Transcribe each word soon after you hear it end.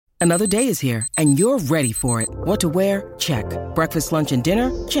Another day is here, and you're ready for it. What to wear? Check. Breakfast, lunch, and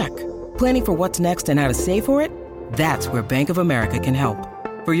dinner? Check. Planning for what's next and how to save for it? That's where Bank of America can help.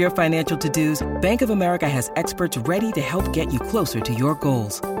 For your financial to-dos, Bank of America has experts ready to help get you closer to your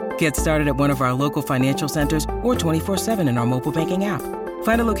goals. Get started at one of our local financial centers or 24/7 in our mobile banking app.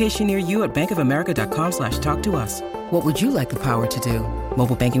 Find a location near you at bankofamerica.com/talktous. What would you like the power to do?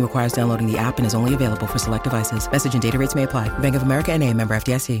 Mobile banking requires downloading the app and is only available for select devices. Message and data rates may apply. Bank of America N.A., member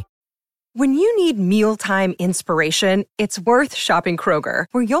FDIC. When you need mealtime inspiration, it's worth shopping Kroger,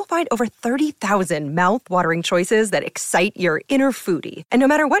 where you'll find over 30,000 mouth-watering choices that excite your inner foodie. And no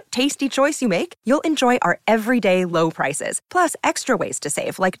matter what tasty choice you make, you'll enjoy our everyday low prices, plus extra ways to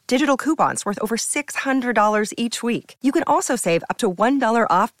save, like digital coupons worth over $600 each week. You can also save up to $1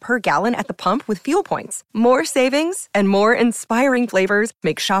 off per gallon at the pump with fuel points. More savings and more inspiring flavors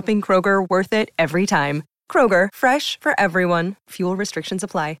make shopping Kroger worth it every time. Kroger, fresh for everyone. Fuel restrictions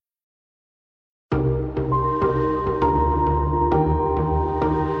apply.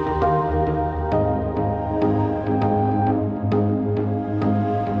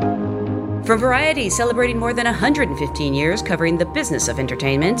 From Variety, celebrating more than 115 years covering the business of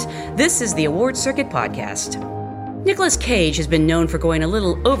entertainment, this is the Awards Circuit Podcast. Nicolas Cage has been known for going a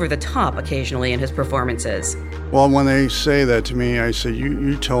little over the top occasionally in his performances. Well, when they say that to me, I say,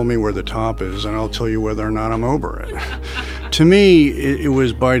 you tell me where the top is, and I'll tell you whether or not I'm over it. To me, it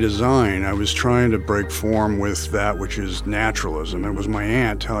was by design. I was trying to break form with that which is naturalism. It was my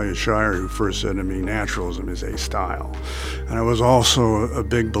aunt, Talia Shire, who first said to me, naturalism is a style. And I was also a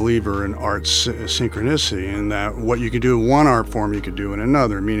big believer in art synchronicity, in that what you could do in one art form, you could do in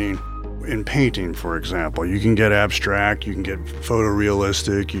another, meaning in painting, for example, you can get abstract, you can get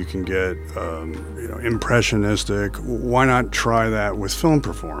photorealistic, you can get impressionistic. Why not try that with film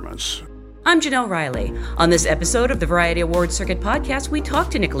performance? I'm Janelle Riley. On this episode of the Variety Awards Circuit Podcast, we talk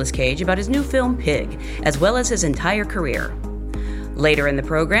to Nicolas Cage about his new film, Pig, as well as his entire career. Later in the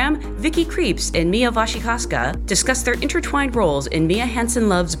program, Vicky Krieps and Mia Wasikowska discuss their intertwined roles in Mia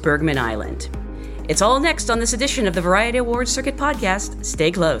Hansen-Løve's Bergman Island. It's all next on this edition of the Variety Awards Circuit Podcast.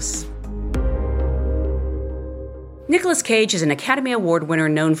 Stay close. Nicolas Cage is an Academy Award winner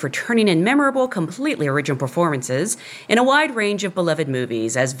known for turning in memorable, completely original performances in a wide range of beloved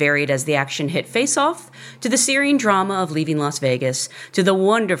movies, as varied as the action hit Face Off, to the searing drama of Leaving Las Vegas, to the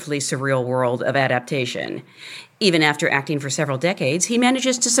wonderfully surreal world of Adaptation. Even after acting for several decades, he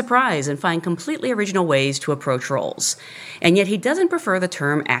manages to surprise and find completely original ways to approach roles. And yet he doesn't prefer the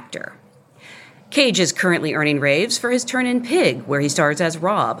term actor. Cage is currently earning raves for his turn in Pig, where he stars as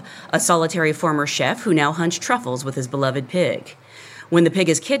Rob, a solitary former chef who now hunts truffles with his beloved pig. When the pig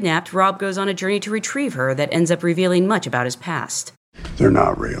is kidnapped, Rob goes on a journey to retrieve her that ends up revealing much about his past. They're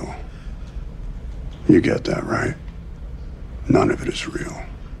not real. You get that, right? None of it is real.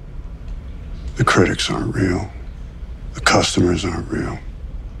 The critics aren't real. The customers aren't real.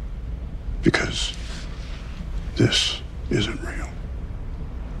 Because this isn't real.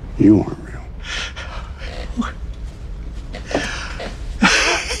 You aren't real.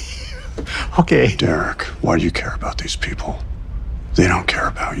 Okay. Derek, why do you care about these people? They don't care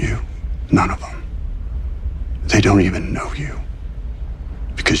about you. None of them. They don't even know you.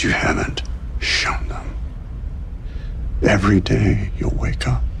 Because you haven't shown them. Every day you'll wake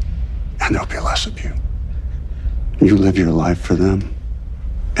up and there'll be less of you. You live your life for them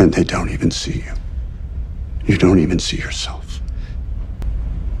and they don't even see you. You don't even see yourself.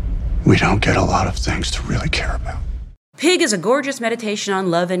 We don't get a lot of things to really care about. Pig is a gorgeous meditation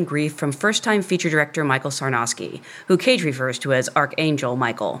on love and grief from first-time feature director Michael Sarnowski, who Cage refers to as Archangel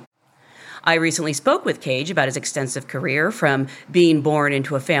Michael. I recently spoke with Cage about his extensive career, from being born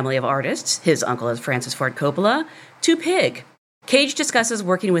into a family of artists, his uncle is Francis Ford Coppola, to Pig. Cage discusses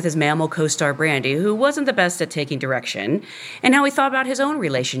working with his mammal co-star Brandy, who wasn't the best at taking direction, and how he thought about his own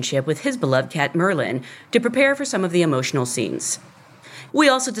relationship with his beloved cat Merlin to prepare for some of the emotional scenes. We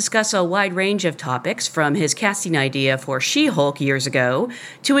also discuss a wide range of topics, from his casting idea for She-Hulk years ago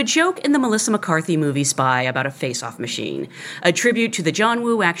to a joke in the Melissa McCarthy movie Spy about a face-off machine, a tribute to the John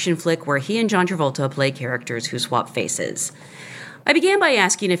Woo action flick where he and John Travolta play characters who swap faces. I began by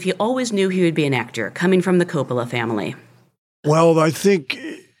asking if he always knew he would be an actor, coming from the Coppola family. Well, I think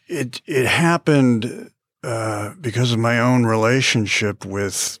it happened because of my own relationship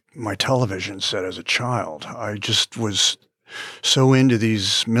with my television set as a child. I just was so into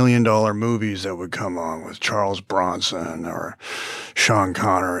these $1 million movies that would come on with Charles Bronson or Sean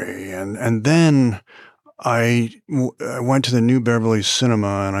Connery. And then I went to the New Beverly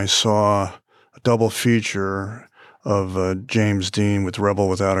Cinema and I saw a double feature of James Dean with Rebel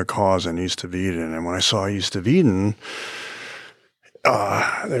Without a Cause and East of Eden. And when I saw East of Eden,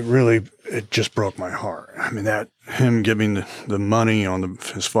 it just broke my heart. I mean, that him giving the money on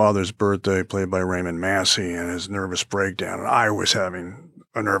his father's birthday, played by Raymond Massey, and his nervous breakdown. And I was having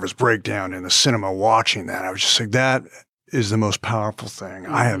a nervous breakdown in the cinema watching that. I was just like, that is the most powerful thing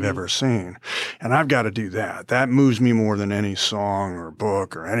I have ever seen. And I've got to do that. That moves me more than any song or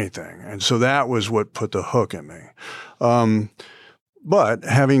book or anything. And so that was what put the hook in me. But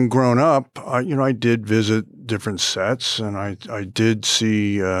having grown up, I did visit different sets, and I did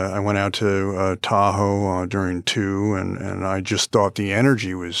see. I went out to Tahoe during 2, and I just thought the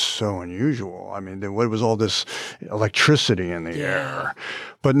energy was so unusual. I mean, there was all this electricity in the air.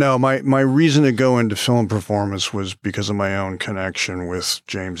 But no, my reason to go into film performance was because of my own connection with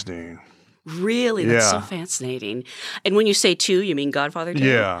James Dean. Really? That's so fascinating. And when you say 2, you mean Godfather 2?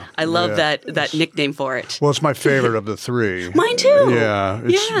 Yeah. I love that nickname for it. Well, it's my favorite of the 3. Mine too. Yeah.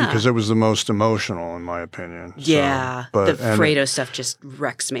 Because it was the most emotional, in my opinion. Yeah. So, the Fredo stuff just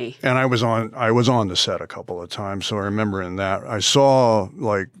wrecks me. And I was on the set a couple of times, so I remember in that. I saw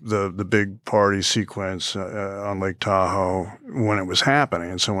like the big party sequence on Lake Tahoe when it was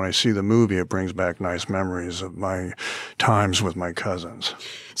happening. And so when I see the movie, it brings back nice memories of my times with my cousins.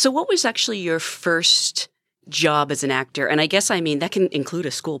 So what was actually your first job as an actor? And I guess, that can include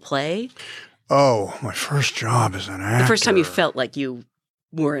a school play. Oh, my first job as an actor. The first time you felt like you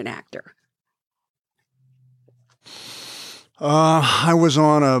were an actor. I was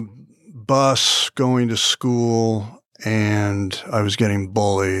on a bus going to school, and I was getting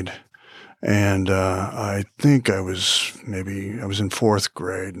bullied. And I think I was in 4th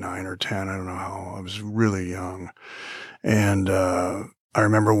grade, 9 or 10. I don't know how. I was really young. And I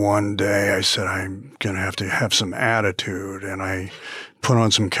remember one day I said, I'm going to have some attitude. And I put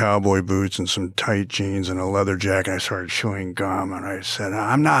on some cowboy boots and some tight jeans and a leather jacket. I started chewing gum. And I said,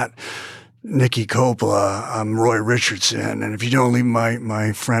 I'm not Nicky Coppola. I'm Roy Richardson. And if you don't leave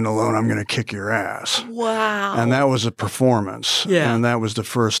my friend alone, I'm going to kick your ass. Wow. And that was a performance. Yeah. And that was the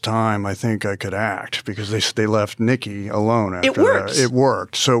first time I think I could act, because they left Nicky alone after it worked. that. It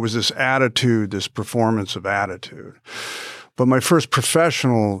worked. So it was this attitude, this performance of attitude. But my first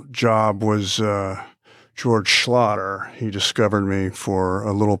professional job was George Schlatter. He discovered me for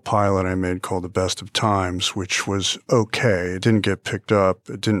a little pilot I made called The Best of Times, which was okay. It didn't get picked up.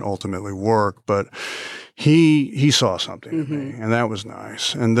 It didn't ultimately work, but he saw something in me, and that was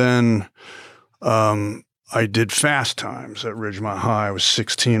nice. And then I did Fast Times at Ridgemont High. I was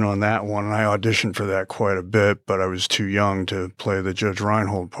 16 on that one, and I auditioned for that quite a bit, but I was too young to play the Judge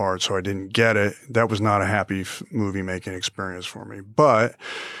Reinhold part, so I didn't get it. That was not a happy movie-making experience for me. But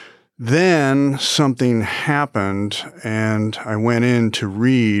then something happened, and I went in to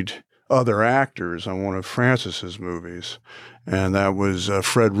read other actors on one of Francis's movies, and that was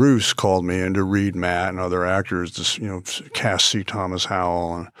Fred Roos called me in to read Matt and other actors, cast C. Thomas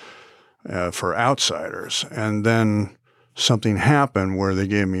Howell and for Outsiders. And then something happened where they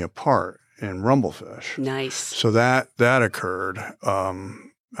gave me a part in Rumblefish. Nice. So that occurred.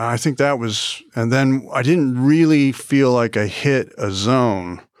 I think that was, and then I didn't really feel like I hit a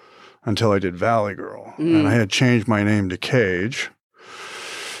zone until I did Valley Girl. And I had changed my name to Cage.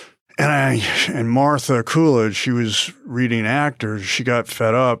 And Martha Coolidge, she was reading actors. She got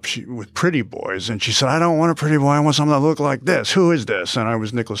fed up with pretty boys, and she said, I don't want a pretty boy. I want someone that look like this. Who is this? And I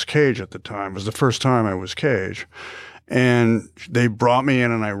was Nicolas Cage at the time. It was the first time I was Cage. And they brought me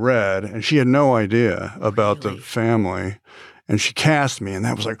in, and I read, and she had no idea about the family. And she cast me, and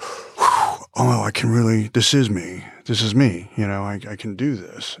that was like, whew, oh, I can really, this is me. This is me. I can do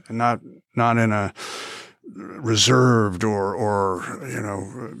this. And not in a reserved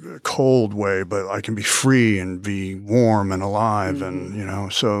or cold way, but I can be free and be warm and alive.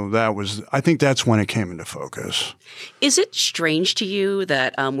 And, so I think that's when it came into focus. Is it strange to you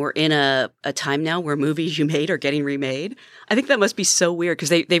that we're in a time now where movies you made are getting remade? I think that must be so weird, because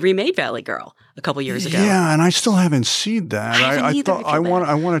they remade Valley Girl a couple years ago. Yeah, and I still haven't seen that. I thought I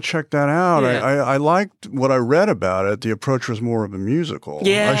want to check that out. Yeah. I liked what I read about it. The approach was more of a musical.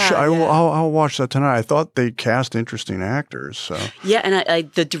 Yeah, I'll watch that tonight. I thought they cast interesting actors. So yeah,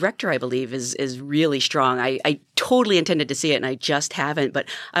 and the director, I believe, is really strong. I totally intended to see it, and I just haven't. But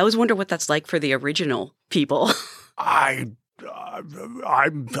I always wonder what that's like for the original people. I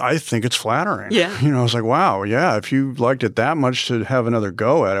think it's flattering. Yeah. I was like, wow, yeah, if you liked it that much to have another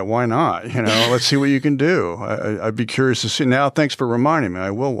go at it, why not? Let's see what you can do. I'd be curious to see. Now, thanks for reminding me.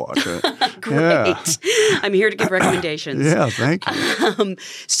 I will watch it. Great. Yeah. I'm here to give recommendations. Yeah, thank you.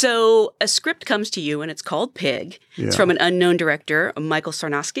 So a script comes to you, and it's called Pig. Yeah. It's from an unknown director, Michael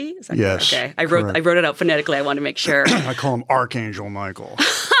Sarnoski. Is that yes. Okay. I wrote it out phonetically. I wanted to make sure. I call him Archangel Michael.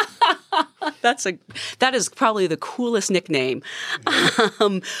 That is probably the coolest nickname.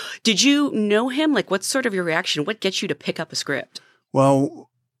 Did you know him? Like, what's sort of your reaction? What gets you to pick up a script? Well,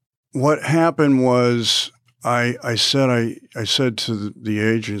 what happened was I said to the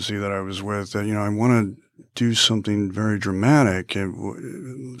agency that I was with that, I want to do something very dramatic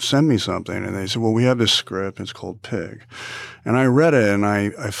and send me something. And they said, well, we have this script. It's called Pig. And I read it and I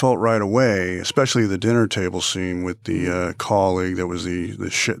felt right away, especially the dinner table scene with the colleague that was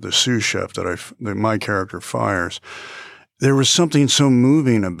the sous chef that my character fires. There was something so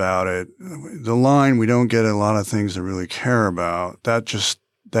moving about it. The line, we don't get a lot of things to really care about, that just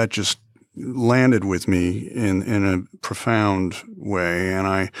landed with me in a profound way. And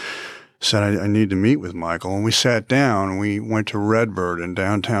I said, I need to meet with Michael. And we sat down and we went to Redbird in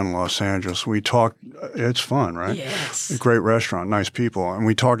downtown Los Angeles. We talked, it's fun, right? Yes. A great restaurant, nice people. And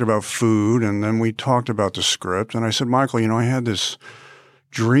we talked about food and then we talked about the script. And I said, Michael, I had this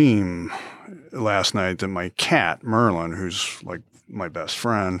dream last night that my cat, Merlin, who's like my best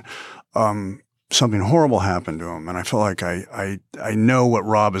friend, something horrible happened to him. And I felt like I know what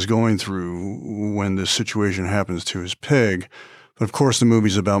Rob is going through when this situation happens to his pig. But of course, the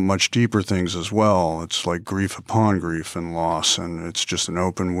movie's about much deeper things as well. It's like grief upon grief and loss. And it's just an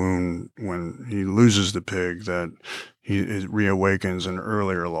open wound when he loses the pig that it reawakens an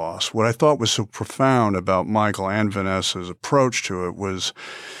earlier loss. What I thought was so profound about Michael and Vanessa's approach to it was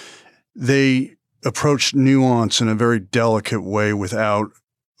they approached nuance in a very delicate way without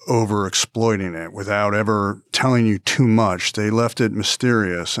over-exploiting it, without ever telling you too much. They left it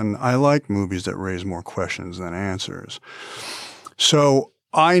mysterious. And I like movies that raise more questions than answers. So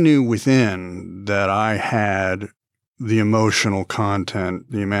I knew within that I had the emotional content,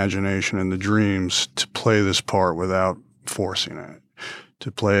 the imagination, and the dreams to play this part without forcing it,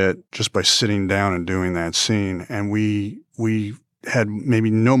 to play it just by sitting down and doing that scene. And we had maybe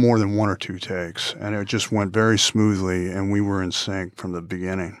no more than one or two takes, and it just went very smoothly, and we were in sync from the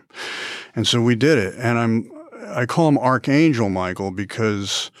beginning. And so we did it. And I call him Archangel Michael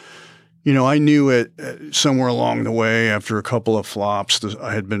because I knew it somewhere along the way after a couple of flops.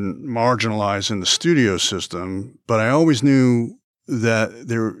 I had been marginalized in the studio system, but I always knew that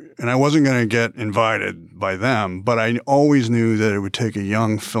and I wasn't going to get invited by them, but I always knew that it would take a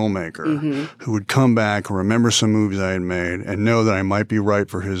young filmmaker who would come back and remember some movies I had made and know that I might be right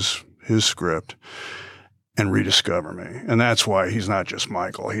for his script and rediscover me. And that's why he's not just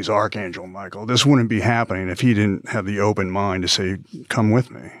Michael. He's Archangel Michael. This wouldn't be happening if he didn't have the open mind to say, come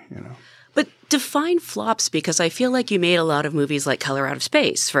with me, But define flops, because I feel like you made a lot of movies like Color Out of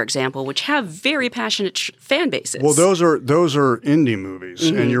Space, for example, which have very passionate fan bases. Well, those are indie movies,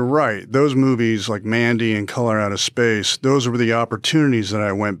 and you're right. Those movies like Mandy and Color Out of Space, those were the opportunities that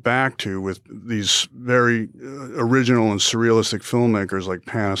I went back to with these very original and surrealistic filmmakers like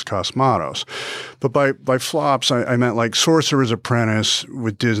Panos Cosmatos. But by flops, I meant like Sorcerer's Apprentice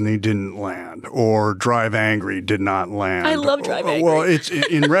with Disney didn't land, or Drive Angry did not land. I love Drive Angry. Well, it's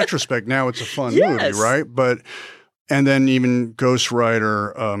in retrospect now it's a fun movie, right? And then even Ghost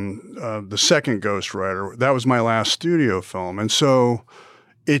Rider, the second Ghost Rider, that was my last studio film. And so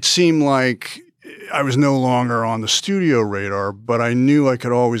it seemed like I was no longer on the studio radar, but I knew I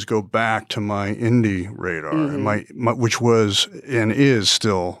could always go back to my indie radar, and which was and is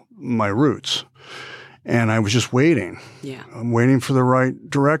still my roots. And I was just waiting. Yeah. I'm waiting for the right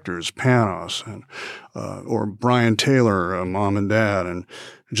directors, Panos and or Brian Taylor, Mom and Dad, and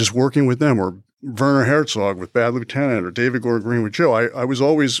just working with them, or Werner Herzog with Bad Lieutenant, or David Gordon Green with Joe. I was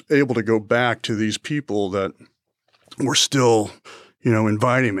always able to go back to these people that were still,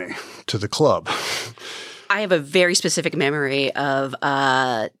 inviting me to the club. I have a very specific memory of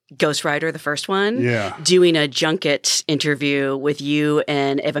Ghost Rider, the first one, doing a junket interview with you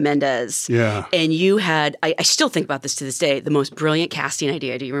and Eva Mendes. Yeah. And you had, I still think about this to this day, the most brilliant casting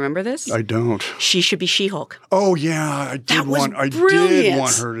idea. Do you remember this? I don't. She should be She-Hulk. Oh, yeah. I did want her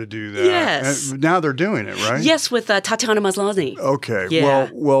to do that. Yes. Now they're doing it, right? Yes, with Tatiana Maslany. Okay. Yeah.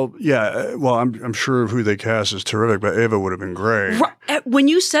 Well, yeah. Well, I'm sure who they cast is terrific, but Eva would have been great. When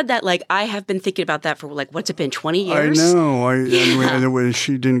you said that, I have been thinking about that for what's it been, 20 years? I know.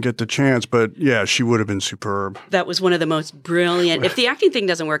 She didn't get the chance, but yeah, she would have been superb. That was one of the most brilliant. If the acting thing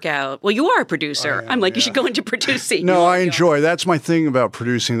doesn't work out, well, you are a producer. You should go into producing. No, I enjoy. That's my thing about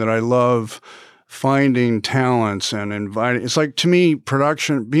producing, that I love finding talents and inviting. It's like, to me,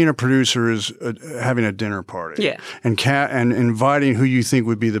 production, being a producer is having a dinner party. Yeah. And inviting who you think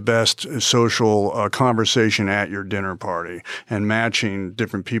would be the best social conversation at your dinner party, and matching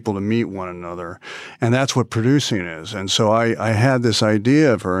different people to meet one another. And that's what producing is. And so I had this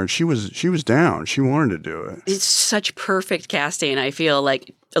idea of her, and she was down. She wanted to do it. It's such perfect casting. I feel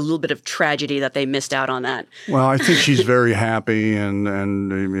like a little bit of tragedy that they missed out on that. Well, I think she's very happy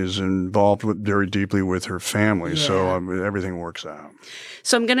and is involved very deeply with her family. Yeah. So everything works out.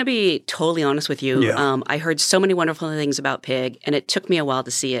 So I'm going to be totally honest with you. Yeah. I heard so many wonderful things about Pig, and it took me a while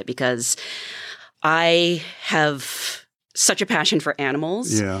to see it because I have such a passion for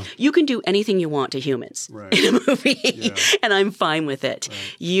animals. Yeah. You can do anything you want to humans in a movie, and I'm fine with it.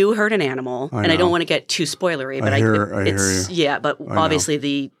 Right. You hurt an animal, and I don't want to get too spoilery, but I hear you. Yeah, but obviously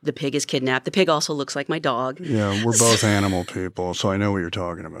the pig is kidnapped. The pig also looks like my dog. Yeah, we're both animal people, so I know what you're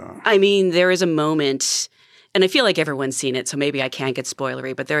talking about. I mean, there is a moment, and I feel like everyone's seen it, so maybe I can't get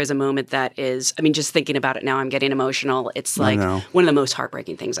spoilery, but there is a moment that is, I mean, just thinking about it now, I'm getting emotional. It's like one of the most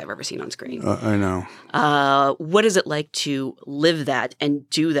heartbreaking things I've ever seen on screen. I know. What is it like to live that and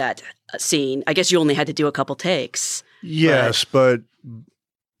do that scene? I guess you only had to do a couple takes. Yes, but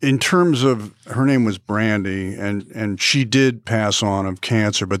in terms of, her name was Brandy, and she did pass on of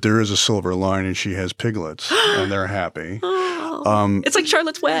cancer, but there is a silver lining. She has piglets, and they're happy. It's like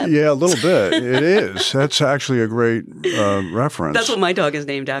Charlotte's Web. Yeah, a little bit. It is. That's actually a great reference. That's what my dog is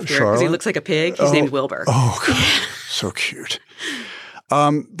named after because he looks like a pig. He's named Wilbur. Oh, God. So cute.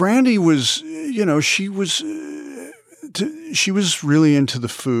 Brandy was, she was really into the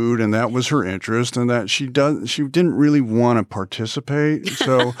food, and that was her interest, and that she didn't really want to participate.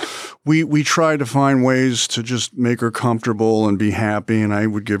 So we tried to find ways to just make her comfortable and be happy, and I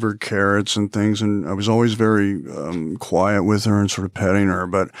would give her carrots and things, and I was always very quiet with her and sort of petting her.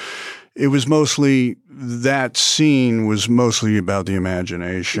 But it was mostly, that scene was mostly about the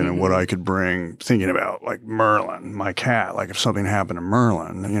imagination and what I could bring, thinking about like Merlin, my cat, like if something happened to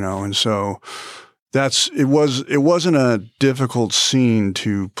Merlin, and so it wasn't a difficult scene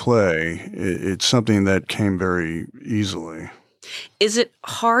to play. It's something that came very easily. Is it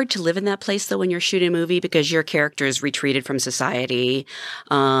hard to live in that place, though, when you're shooting a movie because your character is retreated from society?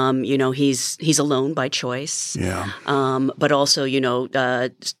 He's alone by choice. Yeah. But also,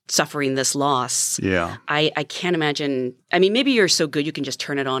 suffering this loss. Yeah. I can't imagine. I mean, maybe you're so good you can just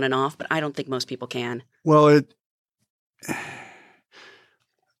turn it on and off, but I don't think most people can. Well,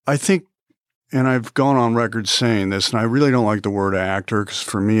 I think, and I've gone on record saying this, and I really don't like the word actor because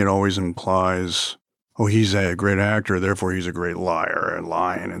for me it always implies, oh, he's a great actor, therefore he's a great liar and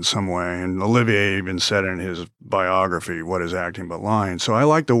lying in some way. And Olivier even said in his biography, what is acting but lying? So I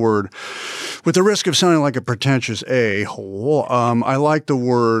like the word, with the risk of sounding like a pretentious a-hole, I like the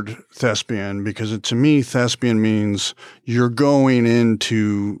word thespian because to me, thespian means you're going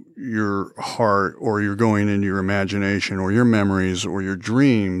into your heart or you're going into your imagination or your memories or your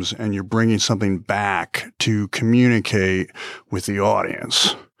dreams and you're bringing something back to communicate with the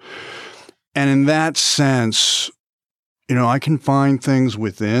audience. And in that sense, I can find things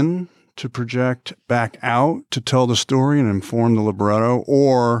within to project back out to tell the story and inform the libretto,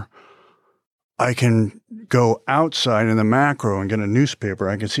 or I can go outside in the macro and get a newspaper.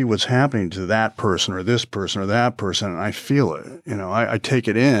 I can see what's happening to that person or this person or that person, and I feel it. I take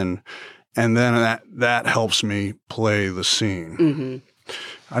it in, and then that helps me play the scene. Mm-hmm.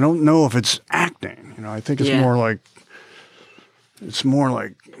 I don't know if it's acting. I think it's more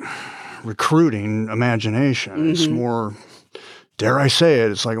like recruiting imagination. Mm-hmm. It's more, dare I say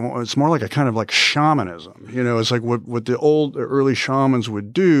it, it's more like a kind of like shamanism. It's like what the early shamans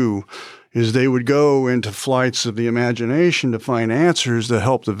would do is they would go into flights of the imagination to find answers that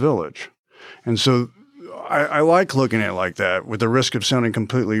help the village. And so I like looking at it like that, with the risk of sounding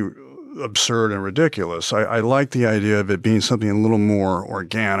completely absurd and ridiculous. I like the idea of it being something a little more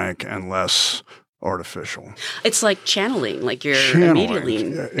organic and less artificial. It's like channeling, like you're immediately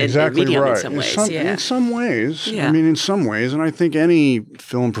exactly medium right. in some ways. In some ways. Yeah. I mean, in some ways, and I think any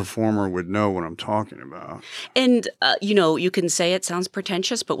film performer would know what I'm talking about. And, you can say it sounds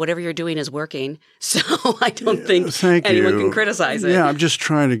pretentious, but whatever you're doing is working. So I don't think anyone can criticize it. Yeah, I'm just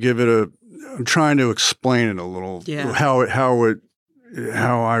trying to I'm trying to explain it a little,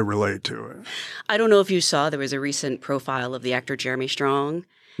 how I relate to it. I don't know if you saw, there was a recent profile of the actor Jeremy Strong.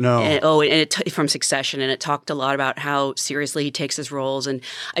 No. From Succession, and it talked a lot about how seriously he takes his roles. And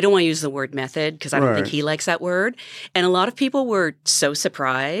I don't want to use the word method because I don't think he likes that word. And a lot of people were so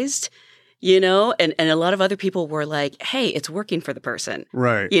surprised, and a lot of other people were like, hey, it's working for the person.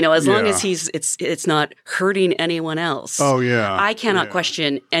 Right. As long as it's not hurting anyone else. Oh, yeah. I cannot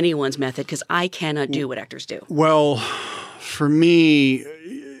question anyone's method because I cannot do what actors do. Well, for me,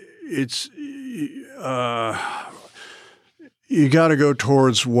 it's you got to go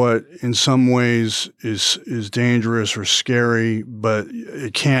towards what in some ways is dangerous or scary, but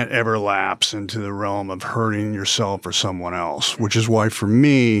it can't ever lapse into the realm of hurting yourself or someone else, which is why for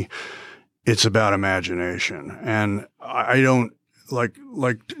me, it's about imagination. And I don't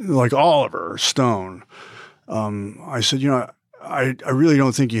like Oliver Stone. I said, I really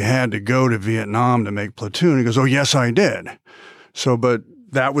don't think you had to go to Vietnam to make Platoon. He goes, oh, yes, I did. So, but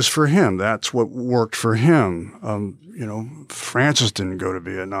that was for him. That's what worked for him. Francis didn't go to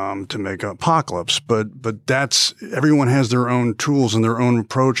Vietnam to make Apocalypse, but that's, everyone has their own tools and their own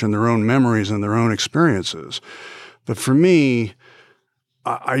approach and their own memories and their own experiences. But for me,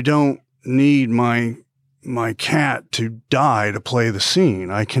 I don't need my cat to die to play the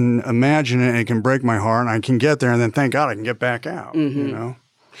scene. I can imagine it and it can break my heart and I can get there and then thank God I can get back out,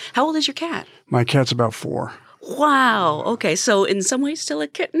 How old is your cat? My cat's about 4. Wow. Okay. So in some ways still a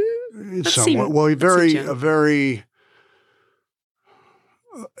kitten? When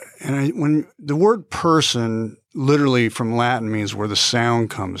the word person literally from Latin means where the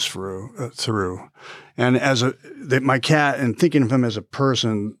sound comes through. And my cat, and thinking of him as a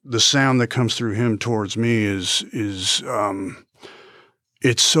person, the sound that comes through him towards me is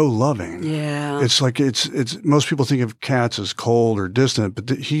it's so loving. Yeah. It's like it's most people think of cats as cold or distant, but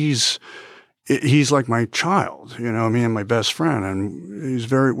he's like my child, me and my best friend, and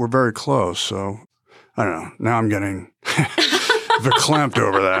we're very close. So I don't know. Now I'm getting verklempt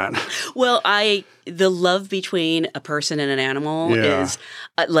over that. Well, the love between a person and an animal is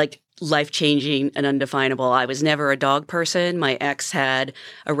like life-changing and undefinable. I was never a dog person. My ex had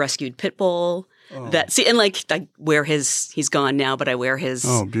a rescued pit bull. I wear he's gone now, but I wear his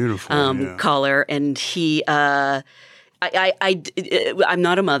beautiful collar, and he I'm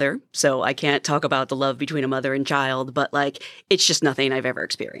not a mother, so I can't talk about the love between a mother and child, but it's just nothing I've ever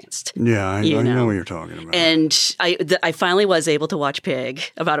experienced. Yeah, I know what you're talking about. And I finally was able to watch Pig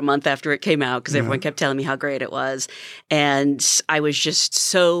about a month after it came out because everyone kept telling me how great it was. And I was just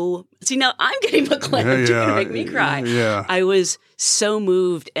so – see, now I'm getting verklempt. You're going to make me cry. Yeah. I was so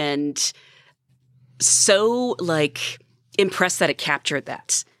moved and so impressed that it captured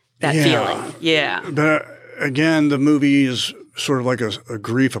that feeling. Yeah. But again, the movie is sort of like a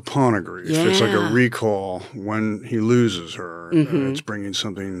grief upon a grief. Yeah. It's like a recall when he loses her. It's bringing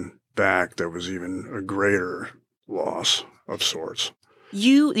something back that was even a greater loss of sorts.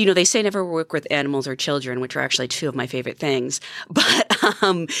 They say never work with animals or children, which are actually 2 of my favorite things. But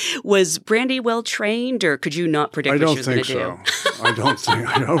was Brandy well trained, or could you not predict what she was going to do? I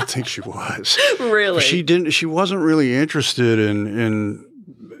don't think she was. Really? She wasn't really interested in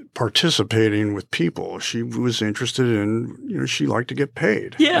participating with people. She was interested in, she liked to get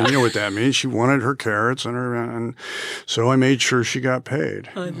paid. Yeah. And you know what that means? She wanted her carrots and so I made sure she got paid.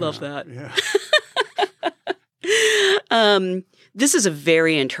 I love that. Yeah. This is a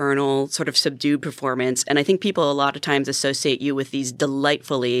very internal, sort of subdued performance, and I think people a lot of times associate you with these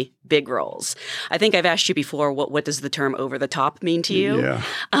delightfully big roles. I think I've asked you before, what does the term over the top mean to you? Yeah.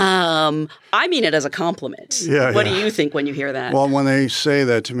 I mean it as a compliment. Yeah. What do you think when you hear that? Well, when they say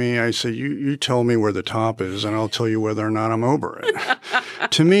that to me, I say, you tell me where the top is, and I'll tell you whether or not I'm over it.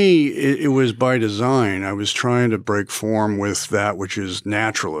 To me, it was by design. I was trying to break form with that which is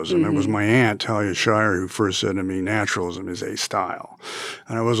naturalism. It was my aunt, Talia Shire, who first said to me, naturalism is a style.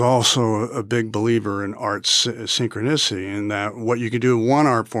 And I was also a big believer in art synchronicity, in that what you could do in one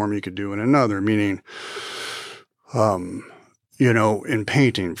art form, you could do in another, meaning, in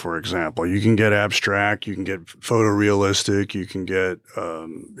painting, for example, you can get abstract, you can get photorealistic, you can get,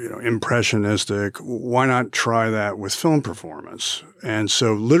 impressionistic. Why not try that with film performance? And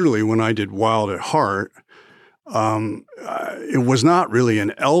so literally when I did Wild at Heart, it was not really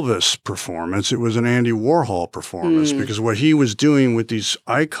an Elvis performance. It was an Andy Warhol performance because what he was doing with these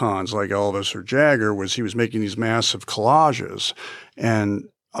icons like Elvis or Jagger was he was making these massive collages. And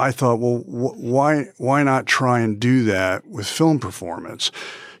I thought, well, why not try and do that with film performance?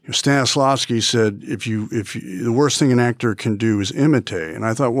 Stanislavski said, if the worst thing an actor can do is imitate. And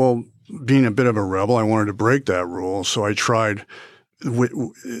I thought, well, being a bit of a rebel, I wanted to break that rule. So I tried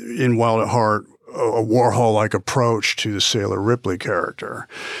in Wild at Heart a Warhol-like approach to the Sailor Ripley character.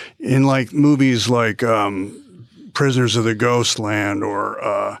 In movies like Prisoners of the Ghostland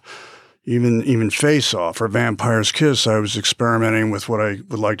or even Face Off or Vampire's Kiss, I was experimenting with what I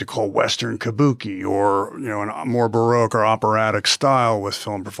would like to call Western kabuki or, a more Baroque or operatic style with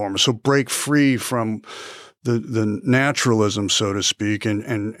film performance. So break free from the naturalism, so to speak,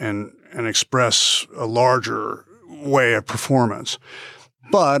 and express a larger way of performance.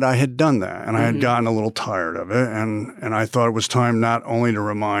 But I had done that, and I had gotten a little tired of it, and I thought it was time not only to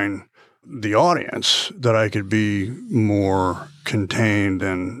remind the audience that I could be more contained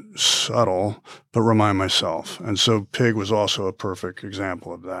and subtle, but remind myself. And so Pig was also a perfect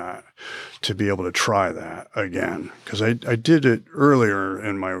example of that, to be able to try that again. Because I did it earlier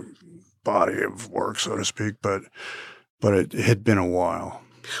in my body of work, so to speak, but but it had been a while.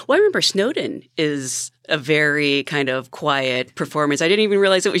 Well, I remember Snowden is a very kind of quiet performance. I didn't even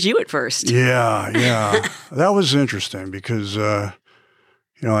realize it was you at first. Yeah. That was interesting because, I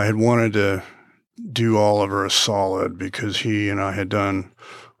had wanted to do Oliver a solid because he and I had done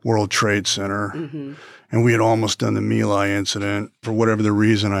World Trade Center, and we had almost done the My Lai incident. For whatever the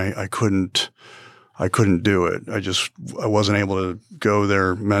reason, I couldn't do it. I wasn't able to go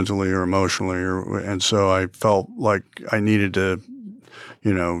there mentally or emotionally, and so I felt like I needed to,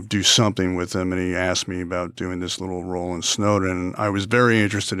 do something with him. And he asked me about doing this little role in Snowden. And I was very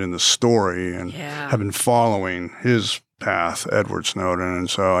interested in the story and have been following his path, Edward Snowden. And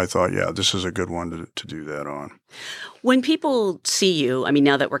so I thought, this is a good one to do that on. When people see you, I mean,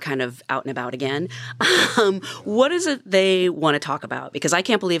 now that we're kind of out and about again, what is it they want to talk about? Because I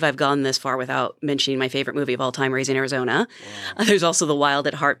can't believe I've gone this far without mentioning my favorite movie of all time, Raising Arizona. Wow. There's also the Wild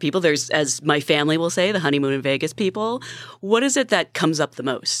at Heart people. There's, as my family will say, the Honeymoon in Vegas people. What is it that comes up the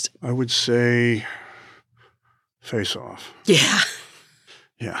most? I would say Face Off. Yeah.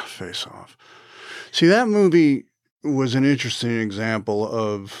 Yeah, Face Off. See, that movie was an interesting example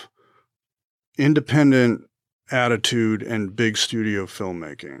of independent attitude and big studio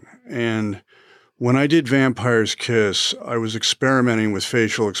filmmaking. And when I did Vampire's Kiss, I was experimenting with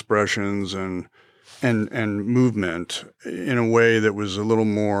facial expressions and movement in a way that was a little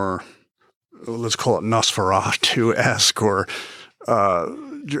more, let's call it Nosferatu-esque or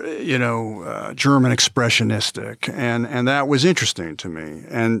German expressionistic, and that was interesting to me.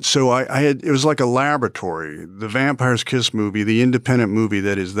 And so it was like a laboratory. The Vampire's Kiss movie, the independent movie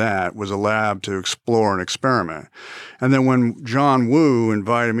that is that, was a lab to explore and experiment. And then when John Woo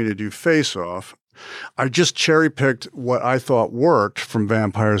invited me to do Face Off, I just cherry-picked what I thought worked from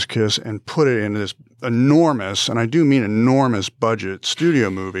Vampire's Kiss and put it in this enormous, and I do mean enormous budget studio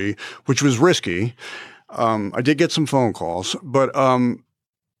movie, which was risky. I did get some phone calls, but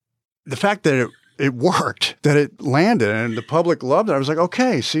the fact that it worked, that it landed, and the public loved it, I was like,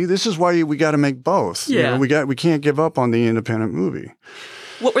 okay, see, this is why we got to make both. Yeah. We can't give up on the independent movie.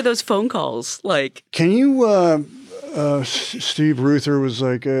 What were those phone calls like? Can you, Steve Ruther was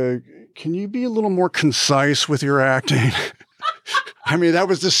like, can you be a little more concise with your acting? I mean, that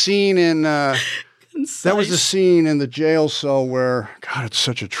was the scene in... That was the scene in the jail cell where, God, it's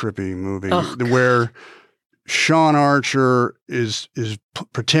such a trippy movie, where Sean Archer is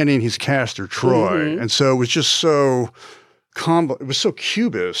pretending he's Castor Troy. And so it was just so it was so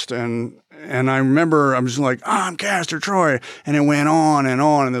cubist. And I remember I was like, I'm Castor Troy. And it went on, and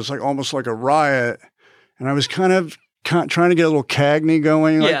it was like almost like a riot. And I was kind of trying to get a little Cagney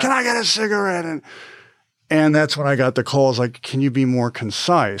going, like, can I get a cigarette? And that's when I got the calls like, can you be more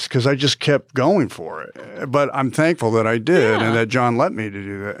concise? Because I just kept going for it. But I'm thankful that I did and that John let me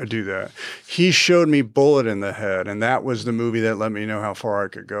to do that. He showed me Bullet in the Head, and that was the movie that let me know how far I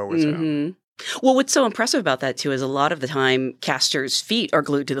could go with him. Well, what's so impressive about that, too, is a lot of the time Castor's feet are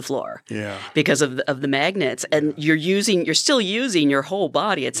glued to the floor because of the magnets. And you're still using your whole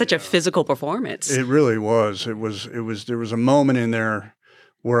body. It's such a physical performance. It really was. There was a moment in there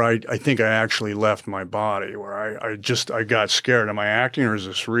where I think I actually left my body, where I got scared. Am I acting or is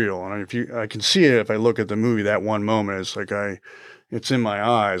this real? And I can see it if I look at the movie. That one moment, it's like it's in my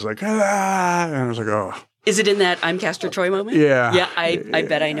eyes, like and I was like, oh. Is it in that I'm Castor Troy moment? Yeah. Yeah, I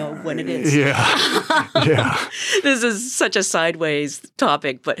bet I know when it is. Yeah. Yeah. This is such a sideways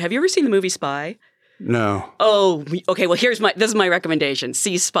topic, but have you ever seen the movie Spy? No. Oh, okay. Well, this is my recommendation.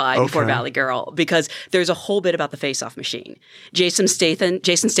 See Spy before Valley Girl, because there's a whole bit about the face-off machine. Jason Statham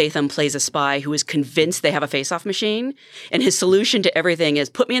plays a spy who is convinced they have a face-off machine, and his solution to everything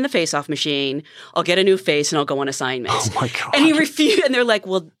is put me in the face-off machine, I'll get a new face, and I'll go on assignments. Oh my God. And he refused, and they're like,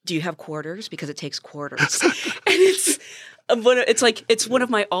 well, do you have quarters? Because it takes quarters. And it's one of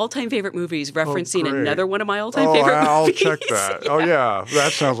my all-time favorite movies, referencing another one of my all-time favorite movies. I'll check that. Yeah. Oh yeah,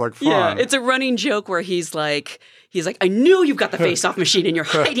 that sounds like fun. Yeah, it's a running joke where he's like, I knew you've got the face-off machine and you're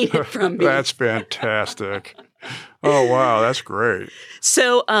hiding it from me. That's fantastic. Oh wow, that's great.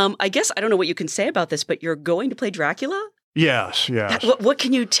 So I guess I don't know what you can say about this, but you're going to play Dracula? Yes. What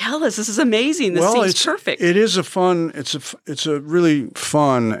can you tell us? This is amazing. This seems perfect. It is it's a really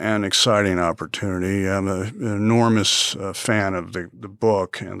fun and exciting opportunity. I'm an enormous fan of the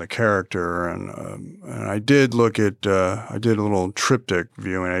book and the character, and I did look at I did a little triptych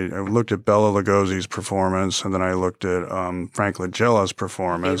viewing. I looked at Bela Lugosi's performance, and then I looked at Frank Langella's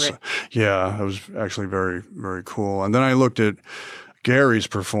performance. Yeah, it was actually very, very cool. And then I looked at Gary's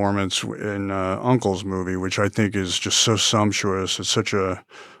performance in Uncle's movie, which I think is just so sumptuous. It's such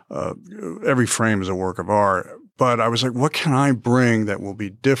every frame is a work of art. but I was like, what can I bring that will be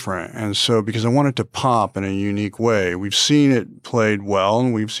different? And so, because I want it to pop in a unique way, we've seen it played well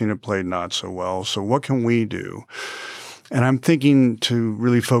and we've seen it played not so well. So what can we do? And I'm thinking to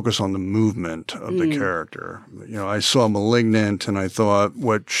really focus on the movement of the character. You know, I saw Malignant and I thought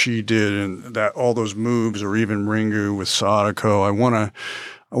what she did and that all those moves, or even Ringu with Sadako, I want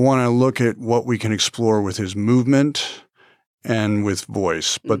to look at what we can explore with his movement and with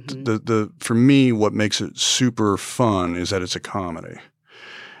voice. But the for me, what makes it super fun is that it's a comedy.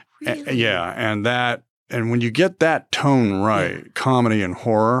 Really? And when you get that tone right, comedy and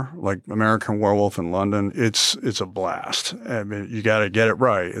horror, like American Werewolf in London, it's a blast. I mean, you got to get it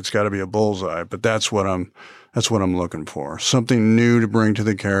right. It's got to be a bullseye. But that's what I'm looking for. Something new to bring to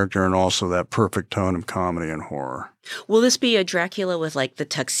the character, and also that perfect tone of comedy and horror. Will this be a Dracula with like the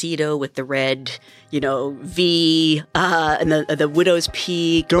tuxedo with the red, V, and the widow's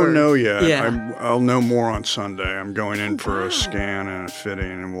peak? Don't know yet. Yeah. I'll know more on Sunday. I'm going in for a scan and a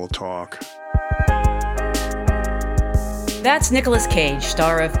fitting, and we'll talk. That's Nicolas Cage,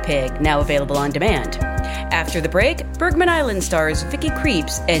 star of Pig, now available on demand. After the break, Bergman Island stars Vicky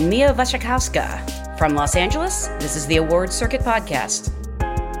Krieps and Mia Wasikowska. From Los Angeles, this is the Awards Circuit Podcast.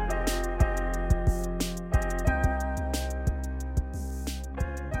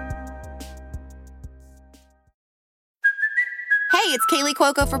 Hey, it's Kaylee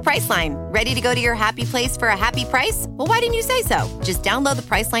Cuoco for Priceline. Ready to go to your happy place for a happy price? Well, why didn't you say so? Just download the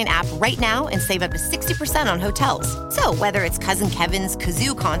Priceline app right now and save up to 60% on hotels. So whether it's Cousin Kevin's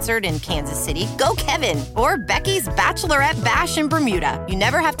Kazoo Concert in Kansas City, go Kevin, or Becky's Bachelorette Bash in Bermuda, you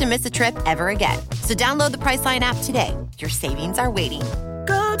never have to miss a trip ever again. So download the Priceline app today. Your savings are waiting.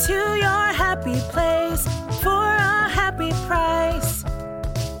 Go to your happy place for a happy price.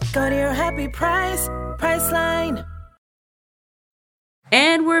 Go to your happy price, Priceline.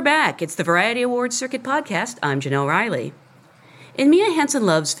 And we're back. It's the Variety Awards Circuit Podcast. I'm Janelle Riley. In Mia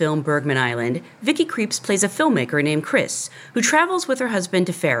Hansen-Love's film Bergman Island, Vicky Krieps plays a filmmaker named Chris, who travels with her husband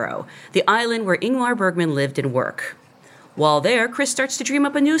to Faro, the island where Ingmar Bergman lived and worked. While there, Chris starts to dream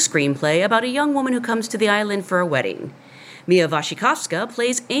up a new screenplay about a young woman who comes to the island for a wedding. Mia Wasikowska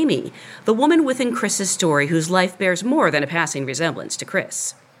plays Amy, the woman within Chris's story whose life bears more than a passing resemblance to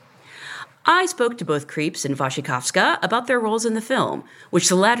Chris. I spoke to both Krieps and Wasikowska about their roles in the film, which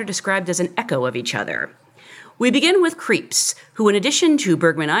the latter described as an echo of each other. We begin with Krieps, who in addition to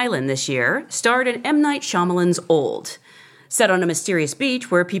Bergman Island this year, starred in M. Night Shyamalan's Old. Set on a mysterious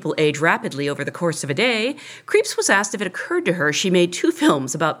beach where people age rapidly over the course of a day, Krieps was asked if it occurred to her she made 2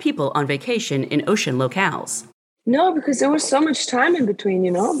 films about people on vacation in ocean locales. No, because there was so much time in between,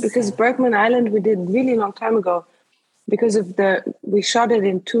 because Bergman Island we did really long time ago. Because we shot it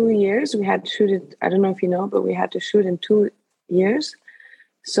in 2 years. We had to shoot it, I don't know if you know, but we had to shoot in 2 years.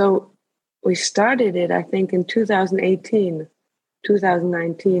 So we started it, I think, in 2018,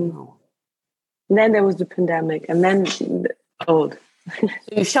 2019. And then there was the pandemic, and then Old. So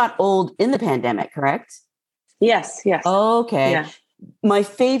you shot Old in the pandemic, correct? Yes. Okay. Yeah. My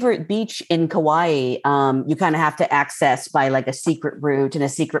favorite beach in Kauai, you kind of have to access by like a secret route and a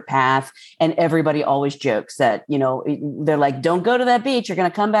secret path. And everybody always jokes that, they're like, don't go to that beach. You're going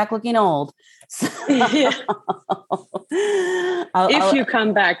to come back looking old. So, if you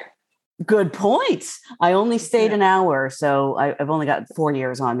come back. Good point. I only stayed an hour, so I've only got 4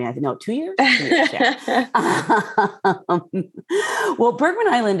 years on me. I think, no, 2 years? 2 years, yeah. Well, Bergman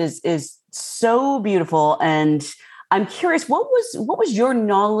Island is so beautiful, and I'm curious, what was your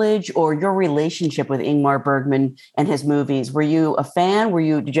knowledge or your relationship with Ingmar Bergman and his movies? Were you a fan?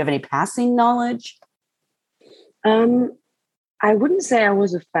 Did you have any passing knowledge? I wouldn't say I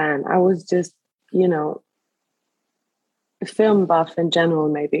was a fan. I was just, a film buff in general,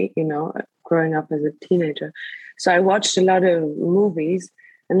 maybe, growing up as a teenager. So I watched a lot of movies,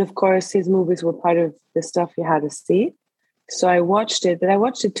 and of course his movies were part of the stuff you had to see. So I watched it, but I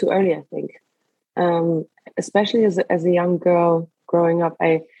watched it too early, I think. Especially as a young girl growing up,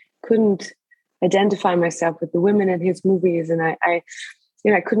 I couldn't identify myself with the women in his movies, and I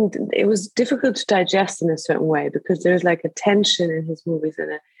couldn't. It was difficult to digest in a certain way because there's like a tension in his movies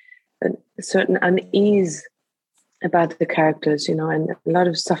and a certain unease about the characters, and a lot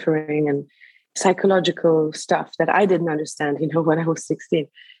of suffering and psychological stuff that I didn't understand, when I was 16.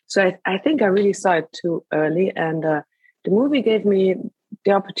 So I think I really saw it too early, and the movie gave me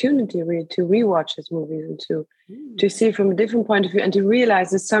the opportunity really to rewatch his movies and to see from a different point of view and to realize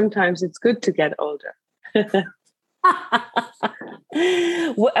that sometimes it's good to get older. At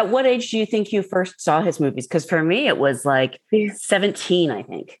what age do you think you first saw his movies? Because for me, it was like 17, I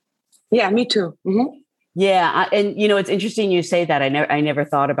think. Yeah, me too. Mm-hmm. Yeah. And, it's interesting you say that. I never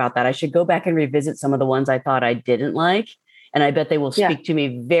thought about that. I should go back and revisit some of the ones I thought I didn't like. And I bet they will speak to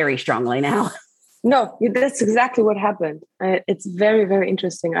me very strongly now. No, that's exactly what happened. It's very, very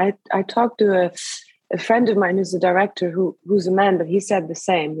interesting. I talked to a friend of mine who's a director who's a man, but he said the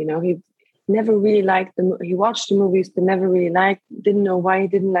same. He never really liked them. He watched the movies, but never really didn't know why he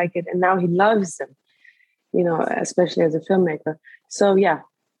didn't like it. And now he loves them, especially as a filmmaker. So yeah,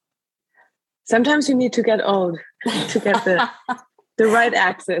 sometimes you need to get old to get the right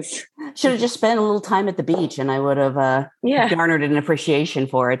access. Should have just spent a little time at the beach and I would have garnered an appreciation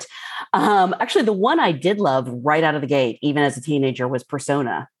for it. Actually, the one I did love right out of the gate, even as a teenager, was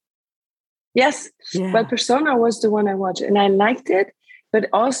Persona. Yes. Yeah. Well, Persona was the one I watched and I liked it. But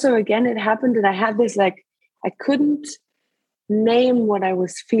also, again, it happened that I had this, I couldn't name what I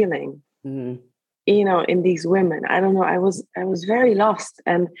was feeling, in these women. I don't know. I was very lost.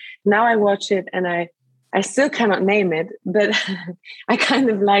 And now I watch it and I still cannot name it, but I kind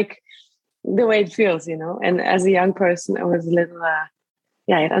of like the way it feels, And as a young person, I was a little,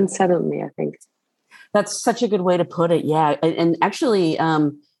 it unsettled me, I think. That's such a good way to put it. Yeah. And actually,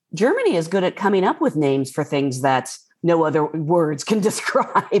 Germany is good at coming up with names for things that no other words can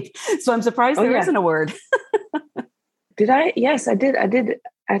describe. So I'm surprised there isn't a word. Did I? Yes, I did.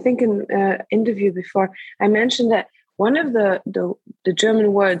 I think in an interview before, I mentioned that one of the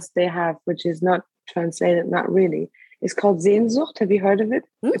German words they have, which is not translated, not really, is called Sehnsucht. Have you heard of it?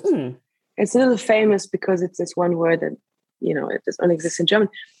 Mm-hmm. It's a little famous because it's this one word that, it does only exist in German.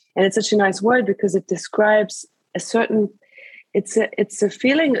 And it's such a nice word because it describes a certain, it's a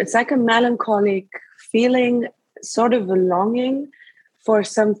feeling, it's like a melancholic feeling, sort of a longing for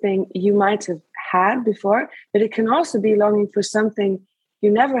something you might have had before, but it can also be longing for something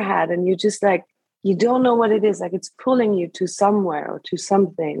you never had. And you just you don't know what it is. It's pulling you to somewhere or to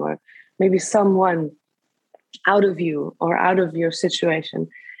something, or maybe someone out of you or out of your situation.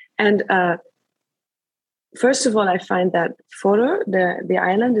 And first of all, I find that Fodor, the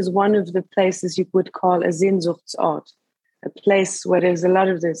island, is one of the places you would call a Sehnsuchtsort, a place where there's a lot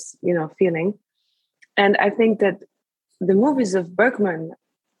of this, feeling. And I think that the movies of Bergman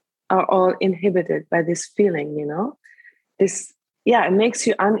are all inhibited by this feeling, This, it makes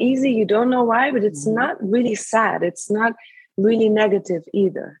you uneasy. You don't know why, but it's not really sad. It's not really negative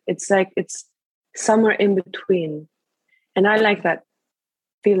either. It's it's somewhere in between. And I like that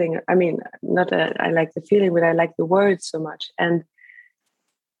feeling. I mean, not that I like the feeling, but I like the words so much. And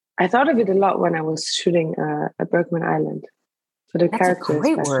I thought of it a lot when I was shooting a Bergman Island for the characters. That's a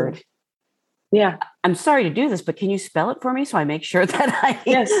great word. Yeah. I'm sorry to do this, but can you spell it for me so I make sure that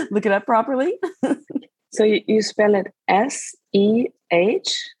I look it up properly? So you spell it SEHN,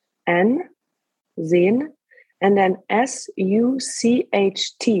 Sehn, and then SUCHT.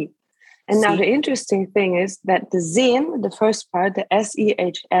 And now the interesting thing is that the Sehn, the first part, the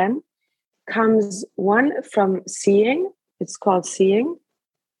SEHN, comes one from seeing. It's called seeing.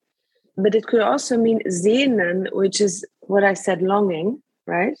 But it could also mean Sehnen, which is what I said, longing,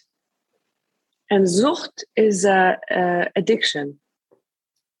 right? And Sucht is addiction.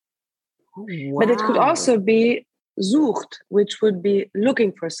 Oh, wow. But it could also be Sucht, which would be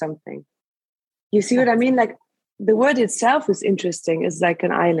looking for something. You see what I mean? The word itself is interesting. It's like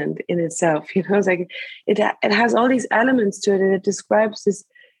an island in itself. It's it has all these elements to it, and it describes this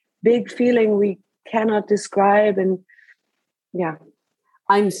big feeling we cannot describe. And yeah.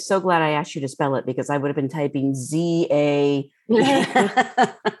 I'm so glad I asked you to spell it because I would have been typing Z-A.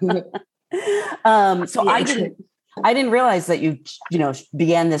 So I didn't realize that you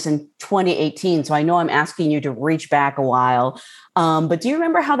began this in 2018. So I know I'm asking you to reach back a while. But do you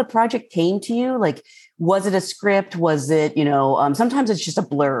remember how the project came to you? Was it a script? Was it, sometimes it's just a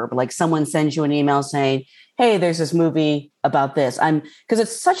blurb, like someone sends you an email saying, hey, there's this movie about this. Because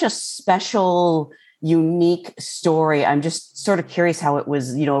it's such a special, unique story. I'm just sort of curious how it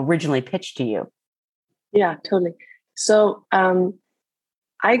was, originally pitched to you. Yeah, totally. So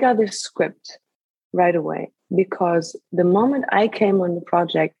I got this script right away because the moment I came on the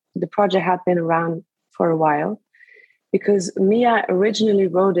project had been around for a while because Mia originally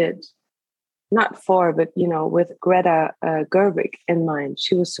wrote it, not for, but, with Greta Gerwig in mind.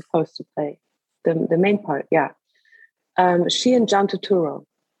 She was supposed to play the main part, yeah. She and John Turturro.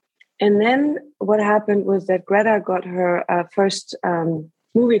 And then what happened was that Greta got her first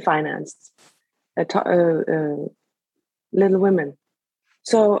movie financed, Little Women.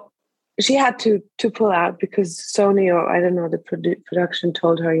 So she had to pull out because Sony, or I don't know, the production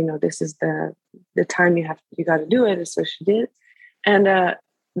told her, this is the time you got to do it. And so she did. And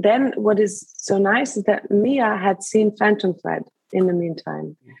then what is so nice is that Mia had seen Phantom Thread in the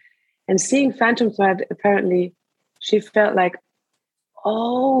meantime. And seeing Phantom Thread, apparently she felt like,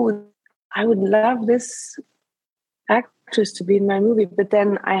 oh, I would love this actress to be in my movie. But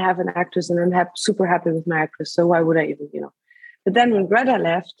then I have an actress and I'm super happy with my actress. So why would I even, But then when Greta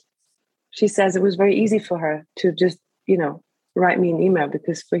left, she says it was very easy for her to just, write me an email,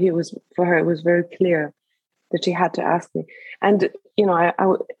 because for her, it was very clear that she had to ask me. And, I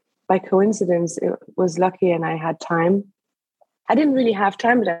by coincidence, it was lucky and I had time. I didn't really have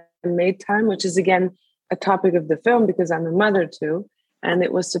time, but I made time, which is, again, a topic of the film because I'm a mother too. And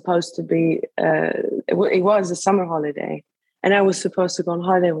it was supposed to be, it was a summer holiday. And I was supposed to go on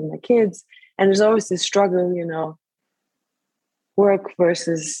holiday with my kids. And there's always this struggle, work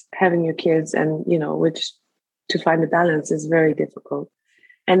versus having your kids, and, which to find a balance is very difficult.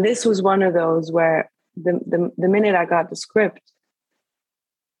 And this was one of those where the minute I got the script,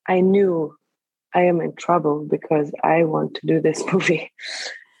 I knew I am in trouble because I want to do this movie.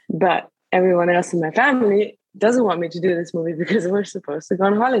 But everyone else in my family doesn't want me to do this movie because we're supposed to go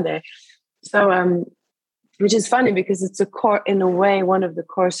on holiday. So, which is funny because it's in a way, one of the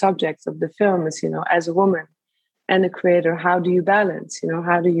core subjects of the film is, as a woman and a creator, how do you balance?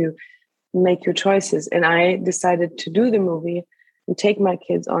 How do you make your choices? And I decided to do the movie and take my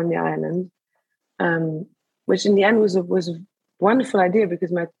kids on the island, which in the end was a wonderful idea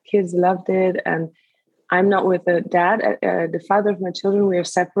because my kids loved it. And I'm not with the dad, the father of my children. We are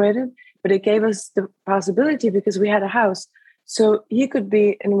separated, but it gave us the possibility because we had a house. So he could